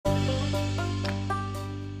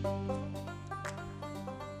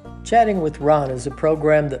Chatting with Ron is a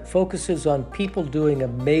program that focuses on people doing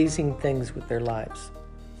amazing things with their lives.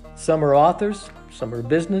 Some are authors, some are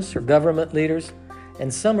business or government leaders,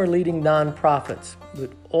 and some are leading nonprofits,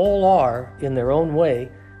 but all are, in their own way,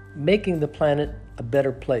 making the planet a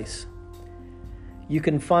better place. You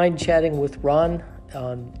can find Chatting with Ron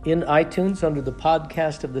in iTunes under the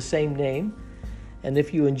podcast of the same name. And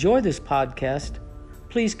if you enjoy this podcast,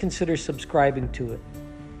 please consider subscribing to it.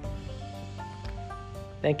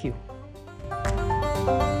 Thank you.